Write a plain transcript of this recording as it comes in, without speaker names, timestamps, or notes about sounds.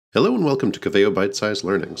Hello and welcome to Coveo Bite Sized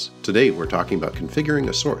Learnings. Today we're talking about configuring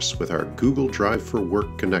a source with our Google Drive for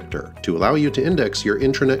Work connector to allow you to index your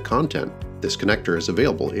intranet content. This connector is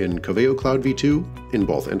available in Coveo Cloud V2 in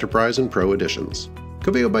both Enterprise and Pro editions.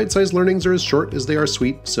 Coveo Bite Sized Learnings are as short as they are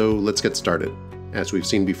sweet, so let's get started. As we've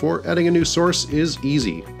seen before, adding a new source is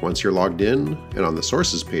easy. Once you're logged in and on the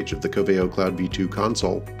Sources page of the Coveo Cloud V2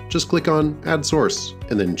 console, just click on Add Source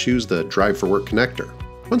and then choose the Drive for Work connector.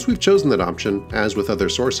 Once we've chosen that option, as with other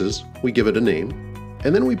sources, we give it a name,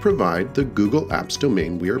 and then we provide the Google Apps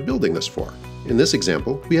domain we are building this for. In this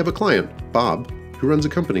example, we have a client, Bob, who runs a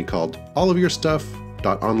company called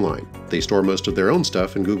allofyourstuff.online. They store most of their own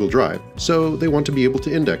stuff in Google Drive, so they want to be able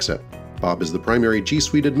to index it. Bob is the primary G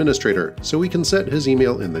Suite administrator, so we can set his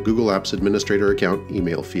email in the Google Apps Administrator account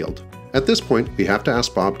email field. At this point, we have to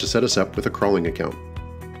ask Bob to set us up with a crawling account.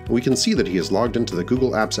 We can see that he is logged into the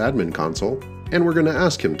Google Apps admin console, and we're going to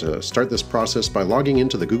ask him to start this process by logging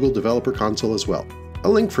into the Google Developer Console as well. A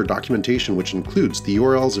link for documentation which includes the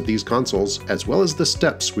URLs of these consoles, as well as the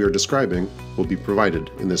steps we are describing, will be provided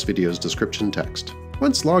in this video's description text.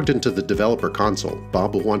 Once logged into the Developer Console,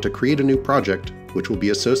 Bob will want to create a new project, which will be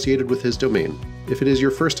associated with his domain. If it is your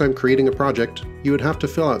first time creating a project, you would have to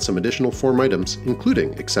fill out some additional form items,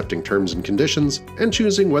 including accepting terms and conditions, and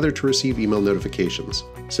choosing whether to receive email notifications.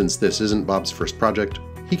 Since this isn't Bob's first project,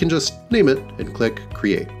 he can just name it and click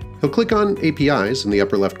Create. He'll click on APIs in the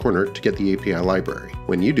upper left corner to get the API library.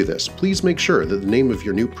 When you do this, please make sure that the name of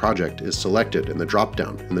your new project is selected in the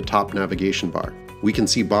drop-down in the top navigation bar. We can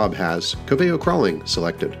see Bob has Coveo Crawling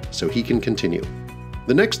selected, so he can continue.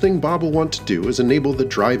 The next thing Bob will want to do is enable the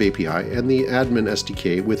Drive API and the Admin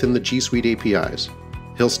SDK within the G Suite APIs.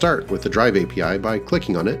 He'll start with the Drive API by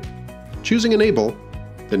clicking on it, choosing Enable,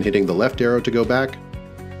 then hitting the left arrow to go back,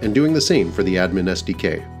 and doing the same for the Admin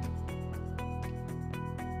SDK.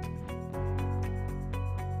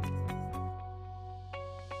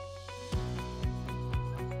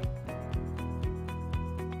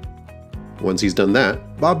 Once he's done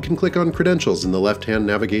that, Bob can click on Credentials in the left-hand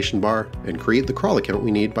navigation bar and create the crawl account we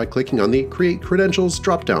need by clicking on the Create Credentials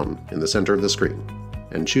drop-down in the center of the screen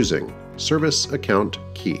and choosing Service Account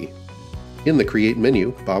Key. In the Create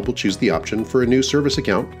menu, Bob will choose the option for a new service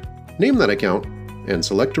account, name that account, and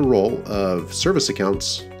select a role of Service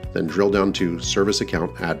Accounts, then drill down to Service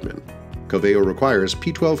Account Admin. Coveo requires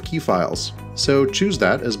P12 key files, so choose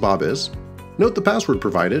that as Bob is, note the password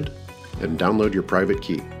provided, and download your private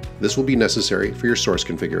key. This will be necessary for your source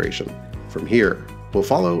configuration. From here, we'll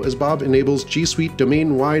follow as Bob enables G Suite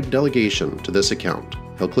domain-wide delegation to this account.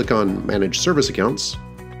 He'll click on Manage Service Accounts,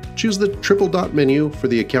 choose the triple dot menu for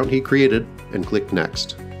the account he created, and click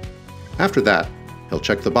Next. After that, he'll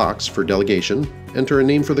check the box for delegation, enter a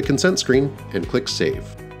name for the consent screen, and click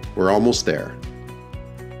Save. We're almost there.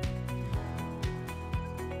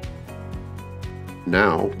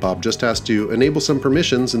 Now, Bob just has to enable some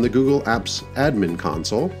permissions in the Google Apps admin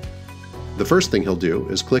console. The first thing he'll do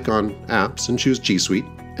is click on Apps and choose G Suite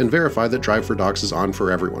and verify that Drive for Docs is on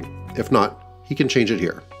for everyone. If not, he can change it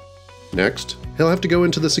here. Next, he'll have to go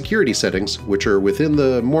into the security settings, which are within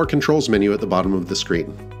the More Controls menu at the bottom of the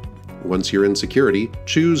screen. Once you're in Security,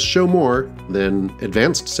 choose Show More, then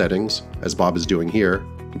Advanced Settings, as Bob is doing here,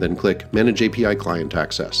 then click Manage API Client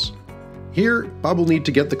Access. Here, Bob will need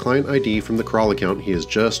to get the client ID from the crawl account he has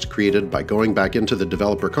just created by going back into the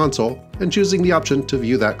Developer Console and choosing the option to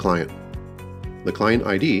view that client. The client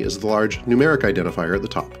ID is the large numeric identifier at the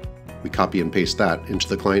top. We copy and paste that into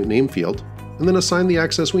the client name field, and then assign the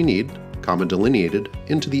access we need, comma delineated,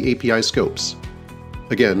 into the API scopes.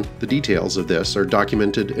 Again, the details of this are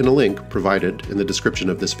documented in a link provided in the description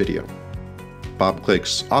of this video. Bob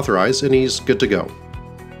clicks Authorize and he's good to go.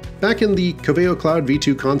 Back in the Coveo Cloud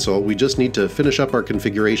V2 console, we just need to finish up our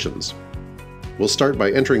configurations. We'll start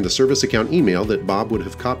by entering the service account email that Bob would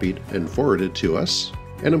have copied and forwarded to us,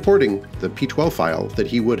 and importing the P12 file that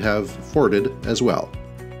he would have forwarded as well.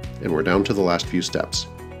 And we're down to the last few steps.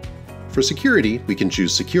 For security, we can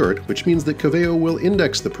choose Secured, which means that Coveo will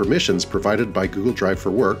index the permissions provided by Google Drive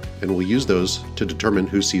for Work, and we'll use those to determine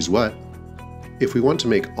who sees what. If we want to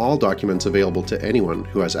make all documents available to anyone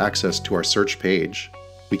who has access to our search page,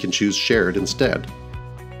 we can choose Shared instead.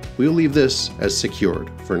 We'll leave this as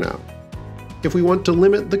Secured for now. If we want to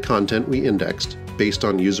limit the content we indexed based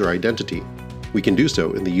on user identity, we can do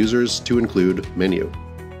so in the Users to Include menu.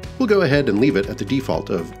 We'll go ahead and leave it at the default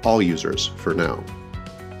of All Users for now.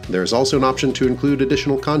 There's also an option to include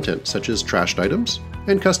additional content such as trashed items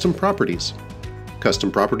and custom properties.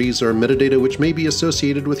 Custom properties are metadata which may be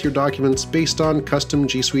associated with your documents based on custom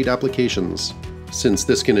G Suite applications. Since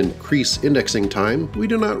this can increase indexing time, we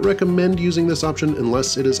do not recommend using this option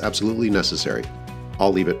unless it is absolutely necessary.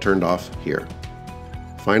 I'll leave it turned off here.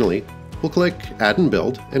 Finally, we'll click Add and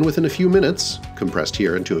Build, and within a few minutes, compressed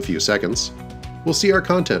here into a few seconds, we'll see our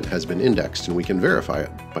content has been indexed, and we can verify it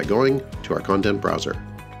by going to our content browser.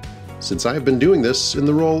 Since I've been doing this in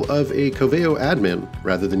the role of a Coveo admin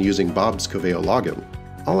rather than using Bob's Coveo login,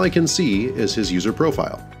 all I can see is his user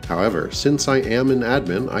profile. However, since I am an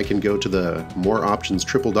admin, I can go to the More Options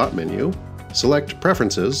triple dot menu, select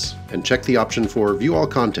Preferences, and check the option for View All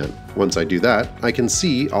Content. Once I do that, I can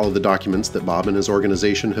see all of the documents that Bob and his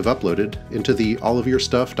organization have uploaded into the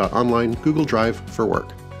allofyourstuff.online Google Drive for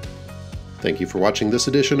Work. Thank you for watching this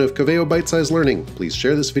edition of Coveo Bite Sized Learning. Please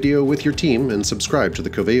share this video with your team and subscribe to the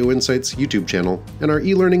Coveo Insights YouTube channel and our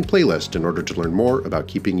e-learning playlist in order to learn more about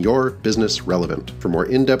keeping your business relevant. For more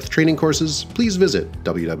in-depth training courses, please visit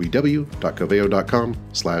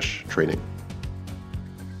www.coveo.com/training.